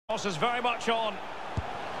Cross is very much on.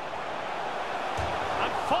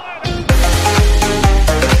 And fired.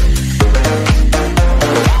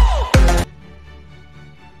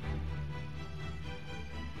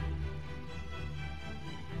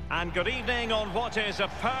 And good evening on what is a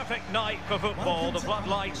perfect night for football. The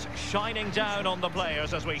floodlights shining down on the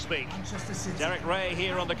players as we speak. Derek Ray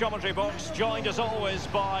here on the commentary box, joined as always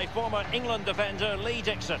by former England defender Lee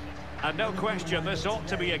Dixon. And no question, this ought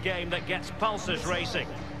to be a game that gets pulses racing.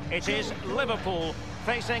 It is Liverpool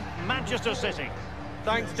facing Manchester City.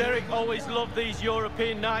 Thanks, Derek. Always love these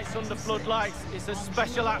European nights under floodlights. It's a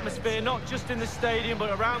special atmosphere, not just in the stadium,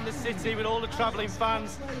 but around the city with all the travelling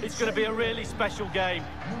fans. It's going to be a really special game.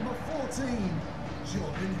 Number 14,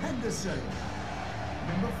 Jordan Henderson.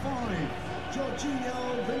 Number 5,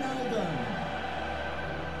 Jorginho Ronaldo.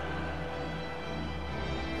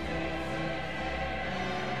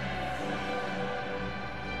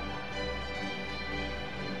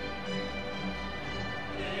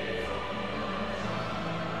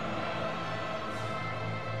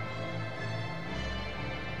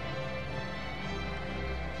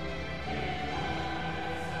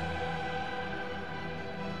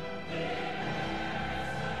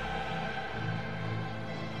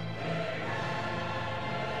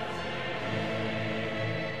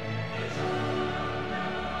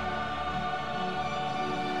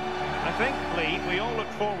 I think, Lee, we all look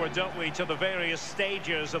forward, don't we, to the various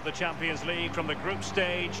stages of the Champions League, from the group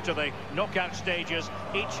stage to the knockout stages.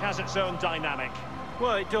 Each has its own dynamic.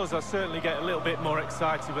 Well, it does. I certainly get a little bit more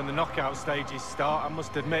excited when the knockout stages start, I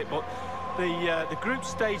must admit. But the group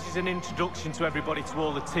stage is an introduction to everybody, to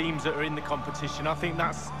all the teams that are in the competition. I think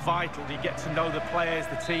that's vital. You get to know the players,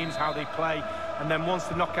 the teams, how they play. And then once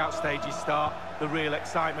the knockout stages start, the real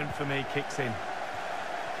excitement for me kicks in.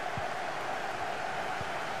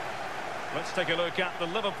 Let's take a look at the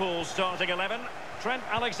Liverpool starting 11. Trent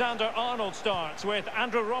Alexander-Arnold starts with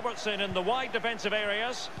Andrew Robertson in the wide defensive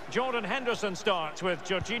areas. Jordan Henderson starts with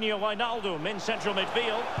Jorginho Wijnaldum in central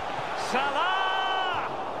midfield. Salah!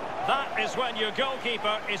 That is when your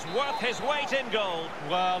goalkeeper is worth his weight in gold.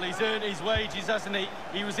 Well, he's earned his wages, hasn't he?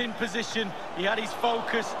 He was in position, he had his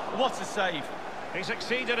focus. What a save. He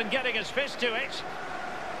succeeded in getting his fist to it.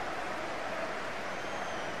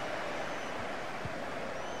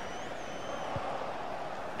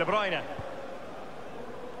 De Bruyne.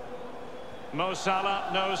 Mo Salah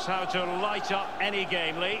knows how to light up any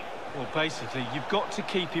game, Lee. Well, basically, you've got to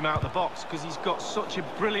keep him out of the box because he's got such a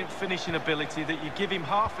brilliant finishing ability that you give him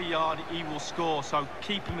half a yard, he will score. So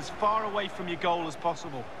keep him as far away from your goal as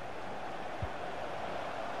possible.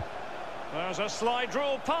 There's a slide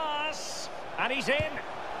rule pass, and he's in.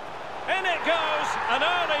 In it goes, an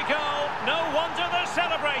early goal. No wonder they're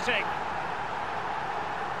celebrating.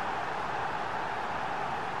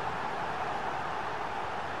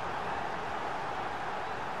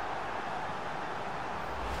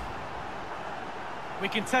 We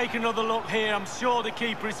can take another look here. I'm sure the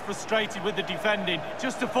keeper is frustrated with the defending.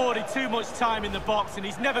 Just afforded too much time in the box, and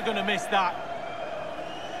he's never going to miss that.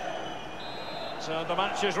 So the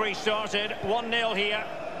match has restarted. 1-0 here.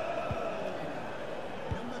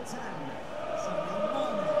 Number 10,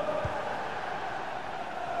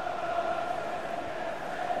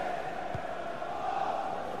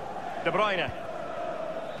 De Bruyne.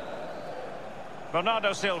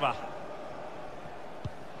 Bernardo Silva.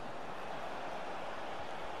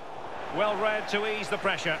 Well read to ease the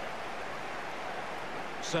pressure.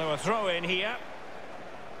 So a throw in here.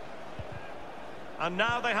 And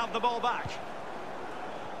now they have the ball back.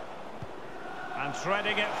 And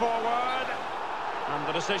threading it forward. And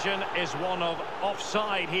the decision is one of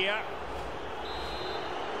offside here.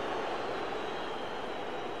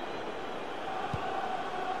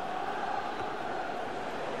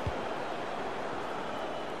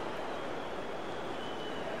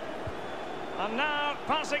 And now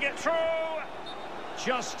passing it through,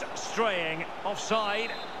 just straying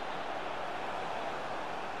offside.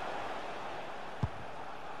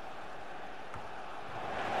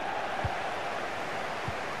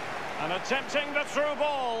 And attempting the through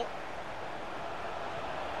ball.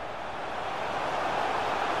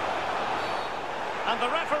 And the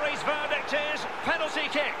referee's verdict is penalty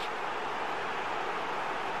kick.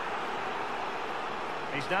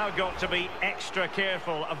 He's now got to be extra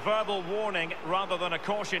careful. A verbal warning rather than a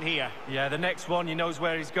caution here. Yeah, the next one, he knows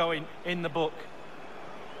where he's going, in the book.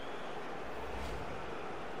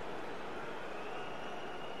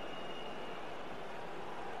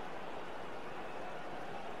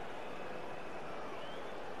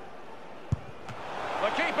 The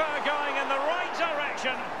keeper going in the right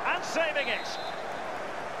direction and saving it.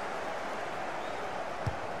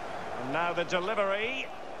 And now the delivery.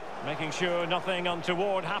 Making sure nothing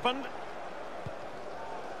untoward happened.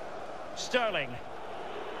 Sterling.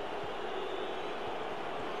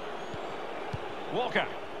 Walker.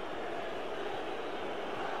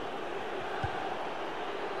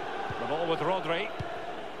 The ball with Rodri.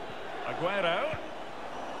 Aguero.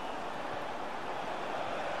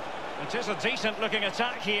 It is a decent-looking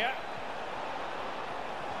attack here.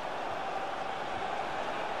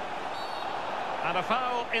 And a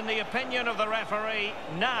foul in the opinion of the referee.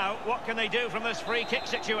 Now, what can they do from this free kick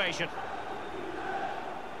situation?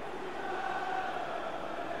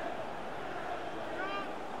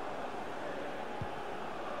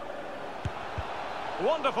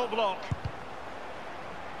 Wonderful block.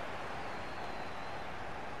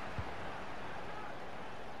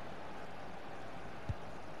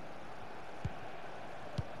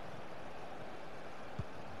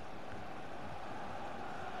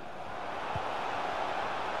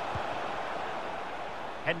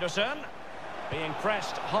 Henderson being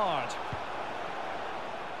pressed hard.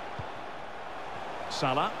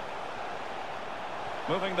 Salah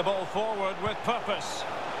moving the ball forward with purpose.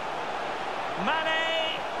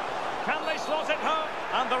 Mane, can they slot it home?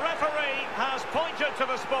 And the referee has pointed to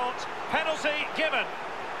the spot. Penalty given.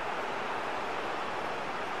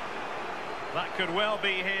 That could well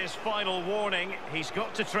be his final warning. He's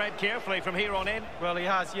got to tread carefully from here on in. Well, he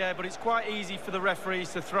has, yeah, but it's quite easy for the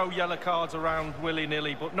referees to throw yellow cards around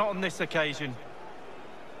willy-nilly, but not on this occasion.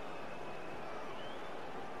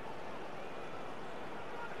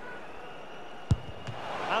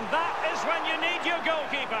 And that is when you need your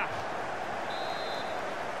goalkeeper.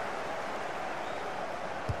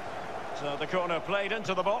 So the corner played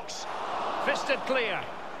into the box. Fisted clear.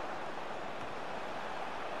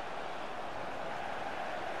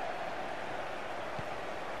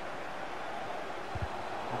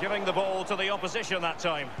 Giving the ball to the opposition that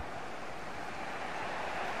time.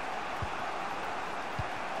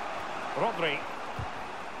 Rodri.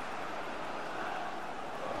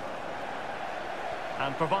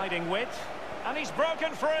 And providing width. And he's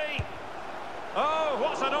broken free. Oh,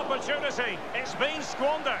 what an opportunity. It's been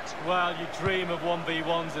squandered. Well, you dream of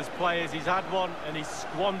 1v1s as players. He's had one and he's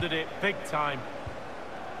squandered it big time.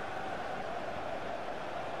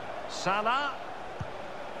 Salah.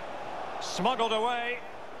 Smuggled away.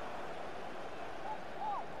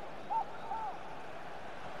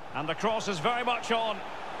 And the cross is very much on.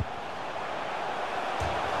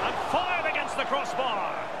 And fired against the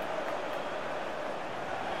crossbar.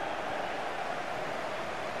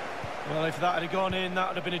 Well, if that had gone in, that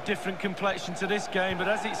would have been a different complexion to this game. But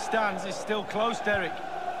as it stands, it's still close, Derek.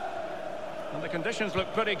 And the conditions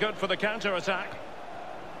look pretty good for the counter-attack.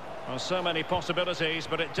 Well, so many possibilities,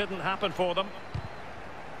 but it didn't happen for them.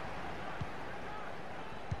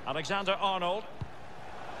 Alexander-Arnold.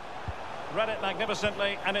 Read it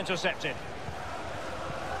magnificently and intercepted.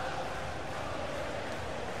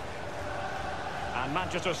 And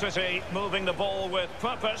Manchester City moving the ball with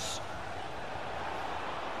purpose.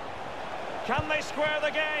 Can they square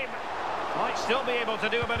the game? Might still be able to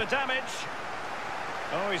do a bit of damage.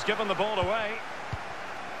 Oh, he's given the ball away.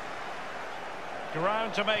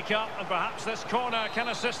 Ground to make up, and perhaps this corner can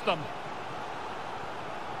assist them.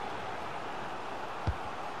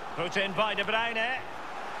 Put in by De Bruyne.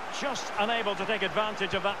 Just unable to take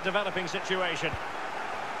advantage of that developing situation.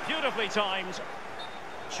 Beautifully timed.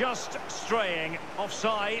 Just straying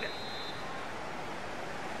offside.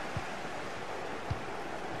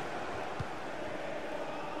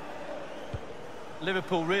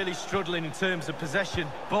 Liverpool really struggling in terms of possession,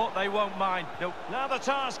 but they won't mind. Nope. Now the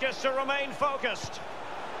task is to remain focused.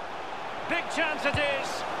 Big chance it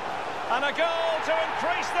is. And a goal to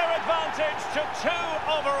increase their advantage to 2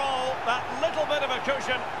 overall. That little bit of a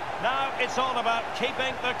cushion. Now it's all about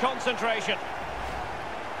keeping the concentration.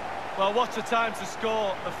 Well, what a time to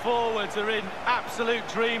score. The forwards are in absolute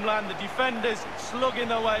dreamland. The defenders slugging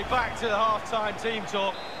their way back to the half-time team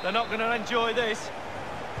talk. They're not going to enjoy this.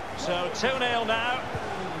 So 2-0 now.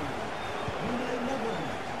 Number 11,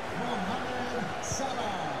 Mohamed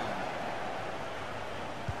Salah.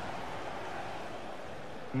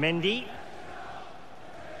 Mendy.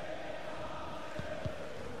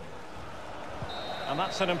 And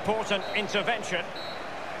that's an important intervention.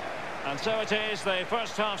 And so it is, the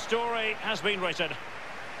first half story has been written.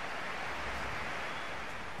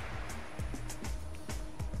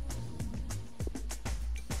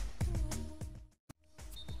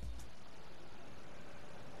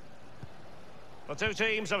 The two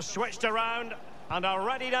teams have switched around and are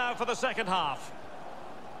ready now for the second half.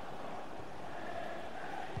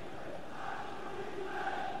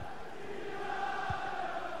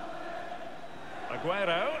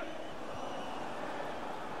 Aguero.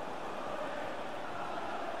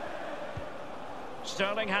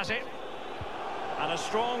 Sterling has it. And a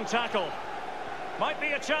strong tackle. Might be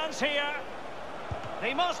a chance here.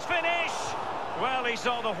 He must finish. Well, he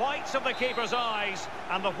saw the whites of the keeper's eyes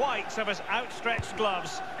and the whites of his outstretched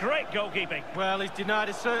gloves. Great goalkeeping. Well, he's denied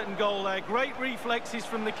a certain goal there. Great reflexes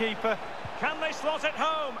from the keeper. Can they slot it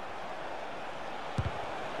home?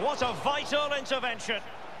 What a vital intervention.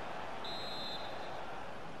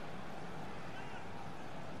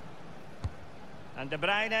 And De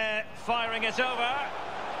Bruyne firing it over.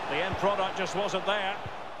 The end product just wasn't there.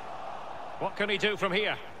 What can he do from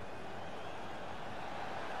here?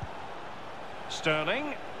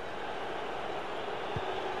 Sterling.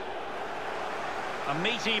 A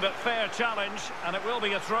meaty but fair challenge, and it will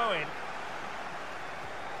be a throw-in.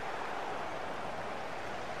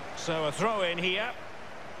 So a throw-in here.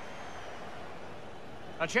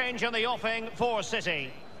 A change in the offing for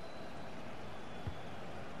City.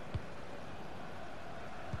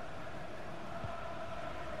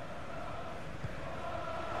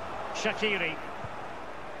 Shaqiri.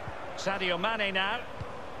 Sadio Mane now.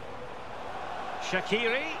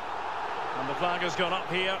 Shaqiri. And the flag has gone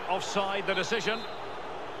up here. Offside the decision.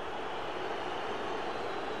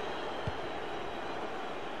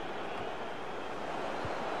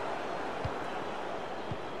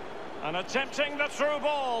 And attempting the through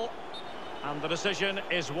ball. And the decision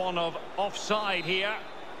is one of offside here.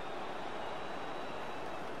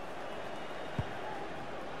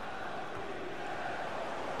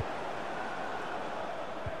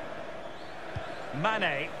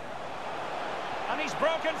 Mane. And he's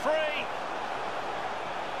broken free.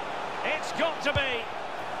 It's got to be.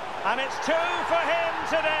 And it's 2 for him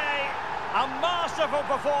today. A masterful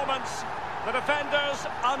performance. The defenders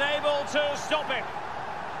unable to stop him.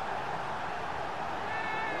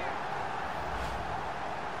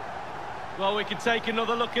 Well, we can take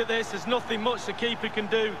another look at this. There's nothing much the keeper can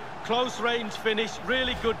do. Close range finish,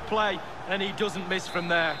 really good play, and he doesn't miss from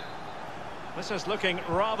there. This is looking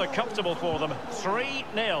rather comfortable for them. 3-0.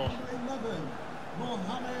 11,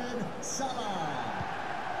 Mohamed Salah.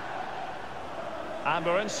 And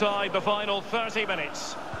we're inside the final 30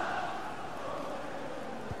 minutes.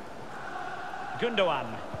 Gundogan.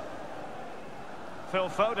 Phil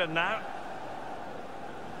Foden now.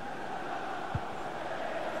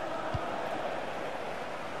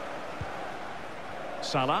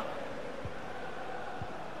 Salah.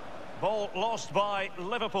 Ball lost by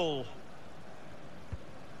Liverpool.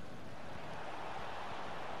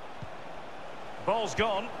 Ball's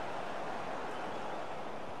gone.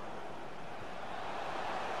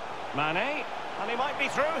 Mane, and he might be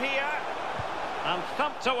through here. And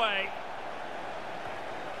thumped away.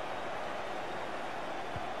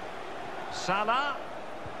 Salah.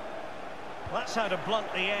 That's how to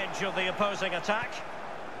blunt the edge of the opposing attack.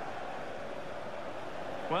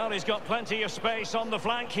 Well, he's got plenty of space on the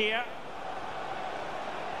flank here.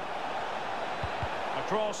 A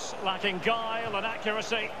cross lacking guile and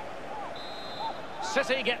accuracy.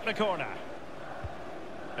 City get the corner.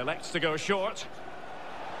 Elects to go short.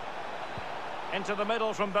 Into the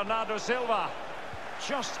middle from Bernardo Silva.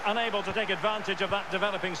 Just unable to take advantage of that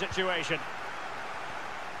developing situation.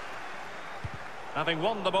 Having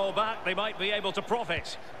won the ball back, they might be able to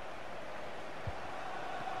profit.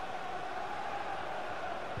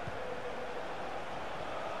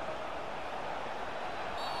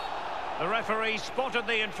 The referee spotted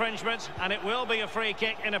the infringement, and it will be a free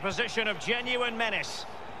kick in a position of genuine menace.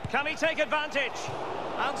 Can he take advantage?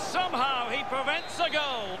 And somehow he prevents a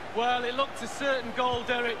goal. Well, it looked a certain goal,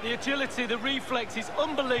 Derek. The agility, the reflex is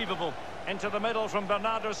unbelievable. Into the middle from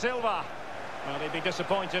Bernardo Silva. Well, he'd be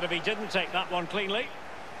disappointed if he didn't take that one cleanly.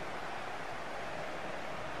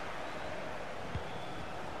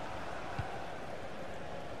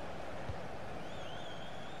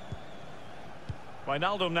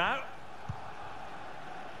 Wijnaldum now.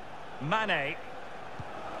 Mane.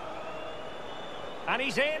 And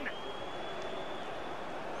he's in.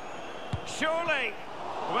 Surely.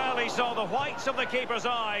 Well, he saw the whites of the keeper's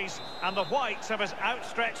eyes and the whites of his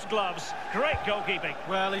outstretched gloves. Great goalkeeping.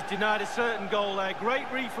 Well, he's denied a certain goal there. Great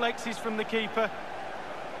reflexes from the keeper.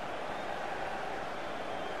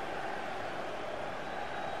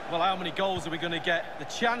 Well, how many goals are we going to get? The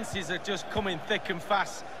chances are just coming thick and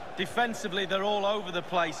fast. Defensively, they're all over the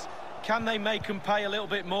place. Can they make them pay a little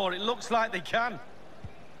bit more? It looks like they can.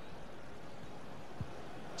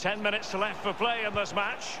 10 minutes left for play in this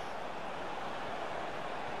match.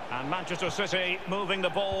 And Manchester City moving the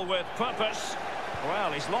ball with purpose.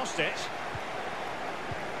 Well, he's lost it.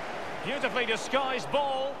 Beautifully disguised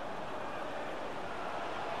ball.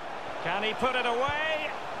 Can he put it away?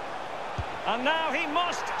 And now he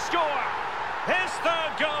must score. His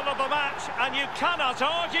third goal of the match, and you cannot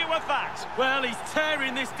argue with that. Well, he's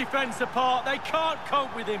tearing this defence apart. They can't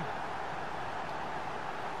cope with him.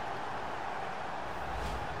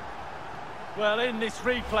 Well, in this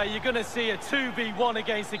replay, you're going to see a 2v1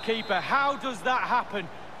 against the keeper. How does that happen?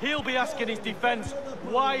 He'll be asking his defence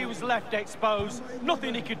why he was left exposed.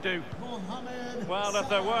 Nothing he could do. Well, if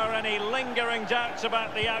there were any lingering doubts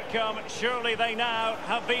about the outcome, surely they now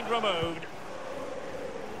have been removed.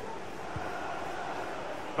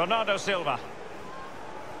 Bernardo Silva.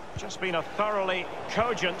 Just been a thoroughly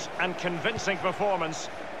cogent and convincing performance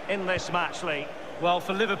in this match, Lee. Well,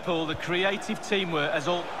 for Liverpool, the creative teamwork has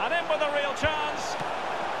all... And in with a real chance.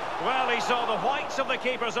 Well, he saw the whites of the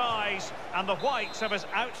keeper's eyes and the whites of his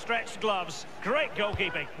outstretched gloves. Great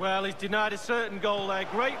goalkeeping. Well, he's denied a certain goal there.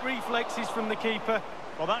 Great reflexes from the keeper.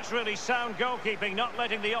 Well, that's really sound goalkeeping, not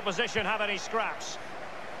letting the opposition have any scraps.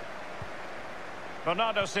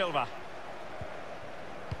 Bernardo Silva.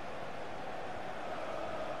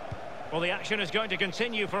 Well, the action is going to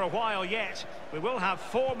continue for a while yet. We will have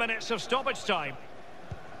 4 minutes of stoppage time.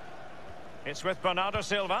 It's with Bernardo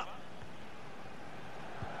Silva.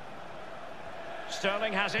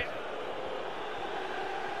 Sterling has it.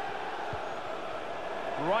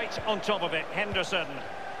 Right on top of it, Henderson.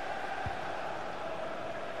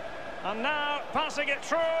 And now, passing it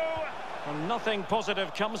through. And nothing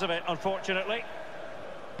positive comes of it, unfortunately.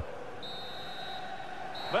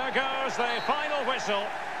 There goes the final whistle.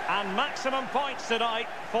 And maximum points tonight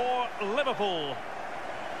for Liverpool.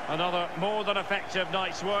 Another more than effective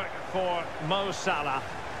night's work for Mo Salah.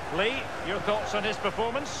 Lee, your thoughts on his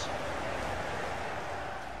performance?